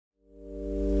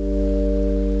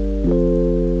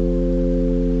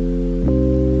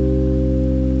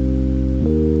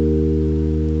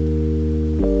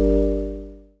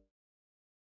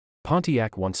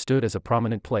Pontiac once stood as a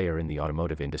prominent player in the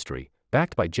automotive industry,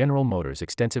 backed by General Motors'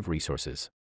 extensive resources.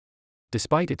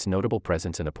 Despite its notable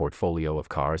presence in a portfolio of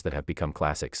cars that have become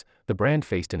classics, the brand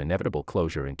faced an inevitable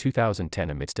closure in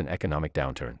 2010 amidst an economic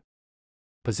downturn.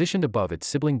 Positioned above its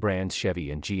sibling brands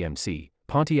Chevy and GMC,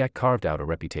 Pontiac carved out a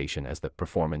reputation as the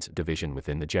performance division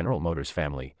within the General Motors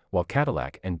family, while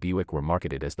Cadillac and Buick were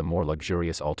marketed as the more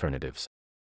luxurious alternatives.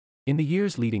 In the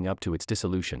years leading up to its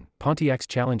dissolution, Pontiac's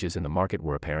challenges in the market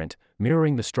were apparent,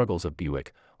 mirroring the struggles of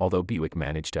Buick, although Buick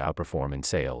managed to outperform in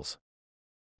sales.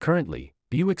 Currently,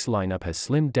 Buick's lineup has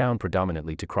slimmed down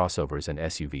predominantly to crossovers and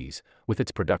SUVs, with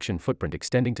its production footprint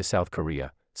extending to South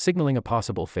Korea, signaling a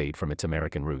possible fade from its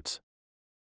American roots.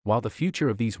 While the future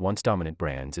of these once dominant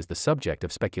brands is the subject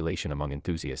of speculation among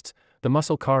enthusiasts, the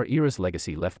muscle car era's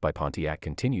legacy left by Pontiac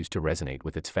continues to resonate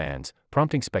with its fans,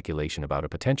 prompting speculation about a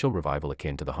potential revival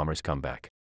akin to the Hummer's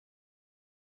comeback.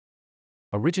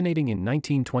 Originating in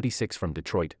 1926 from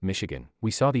Detroit, Michigan,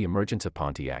 we saw the emergence of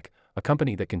Pontiac, a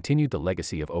company that continued the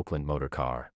legacy of Oakland Motor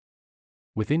Car.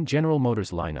 Within General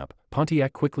Motors' lineup,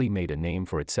 Pontiac quickly made a name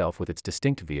for itself with its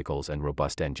distinct vehicles and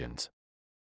robust engines.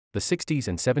 The 60s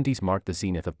and 70s marked the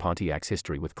zenith of Pontiac's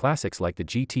history, with classics like the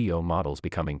GTO models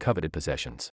becoming coveted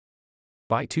possessions.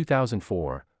 By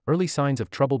 2004, early signs of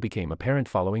trouble became apparent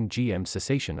following GM's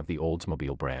cessation of the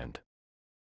Oldsmobile brand.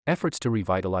 Efforts to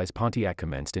revitalize Pontiac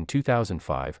commenced in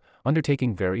 2005,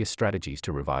 undertaking various strategies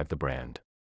to revive the brand.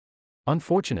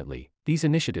 Unfortunately, these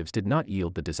initiatives did not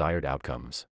yield the desired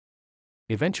outcomes.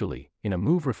 Eventually, in a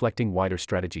move reflecting wider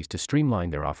strategies to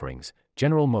streamline their offerings,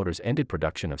 General Motors ended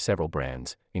production of several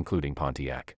brands, including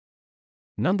Pontiac.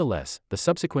 Nonetheless, the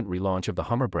subsequent relaunch of the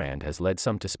Hummer brand has led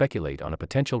some to speculate on a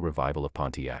potential revival of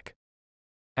Pontiac.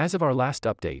 As of our last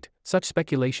update, such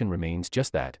speculation remains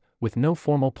just that, with no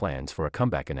formal plans for a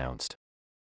comeback announced.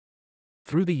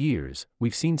 Through the years,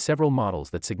 we've seen several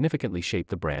models that significantly shaped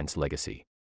the brand's legacy.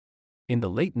 In the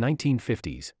late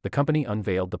 1950s, the company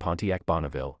unveiled the Pontiac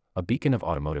Bonneville, a beacon of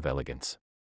automotive elegance.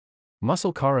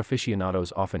 Muscle car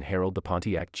aficionados often herald the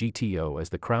Pontiac GTO as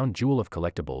the crown jewel of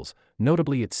collectibles,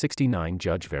 notably its '69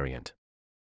 Judge variant.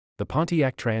 The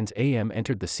Pontiac Trans Am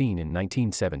entered the scene in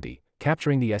 1970,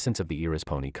 capturing the essence of the era's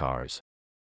pony cars.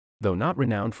 Though not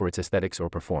renowned for its aesthetics or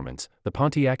performance, the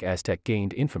Pontiac Aztek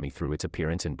gained infamy through its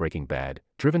appearance in Breaking Bad,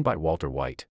 driven by Walter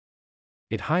White.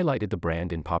 It highlighted the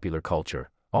brand in popular culture,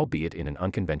 albeit in an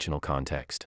unconventional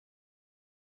context.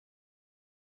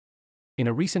 In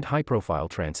a recent high-profile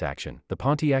transaction, the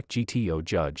Pontiac GTO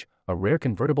Judge, a rare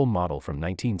convertible model from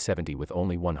 1970 with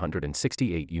only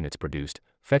 168 units produced,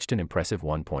 fetched an impressive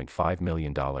 $1.5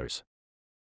 million.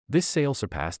 This sale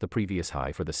surpassed the previous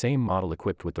high for the same model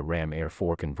equipped with the Ram Air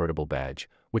 4 convertible badge,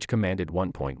 which commanded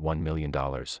 $1.1 million.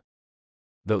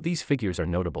 Though these figures are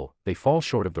notable, they fall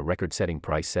short of the record-setting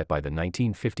price set by the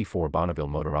 1954 Bonneville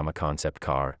Motorama concept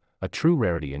car, a true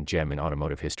rarity and gem in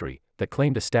automotive history, that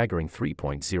claimed a staggering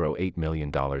 $3.08 million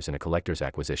in a collector's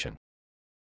acquisition.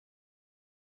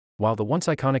 While the once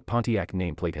iconic Pontiac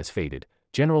nameplate has faded,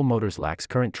 General Motors lacks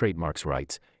current trademarks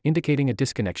rights, indicating a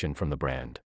disconnection from the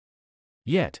brand.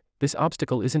 Yet, this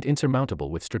obstacle isn't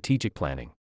insurmountable with strategic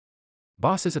planning.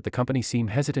 Bosses at the company seem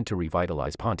hesitant to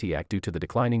revitalize Pontiac due to the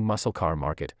declining muscle car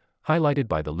market, highlighted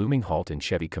by the looming halt in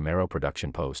Chevy Camaro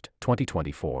production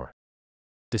post-2024.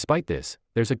 Despite this,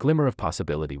 there's a glimmer of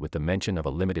possibility with the mention of a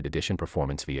limited edition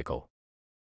performance vehicle.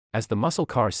 As the muscle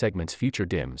car segment's future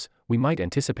dims, we might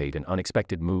anticipate an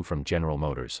unexpected move from General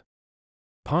Motors.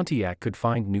 Pontiac could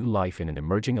find new life in an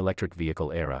emerging electric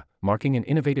vehicle era, marking an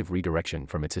innovative redirection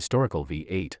from its historical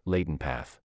V8-laden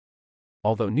path.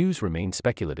 Although news remains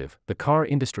speculative, the car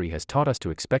industry has taught us to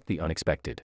expect the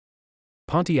unexpected.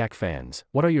 Pontiac fans,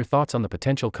 what are your thoughts on the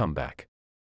potential comeback?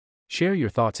 Share your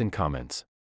thoughts in comments.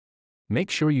 Make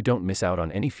sure you don't miss out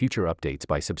on any future updates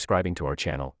by subscribing to our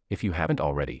channel, if you haven't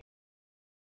already.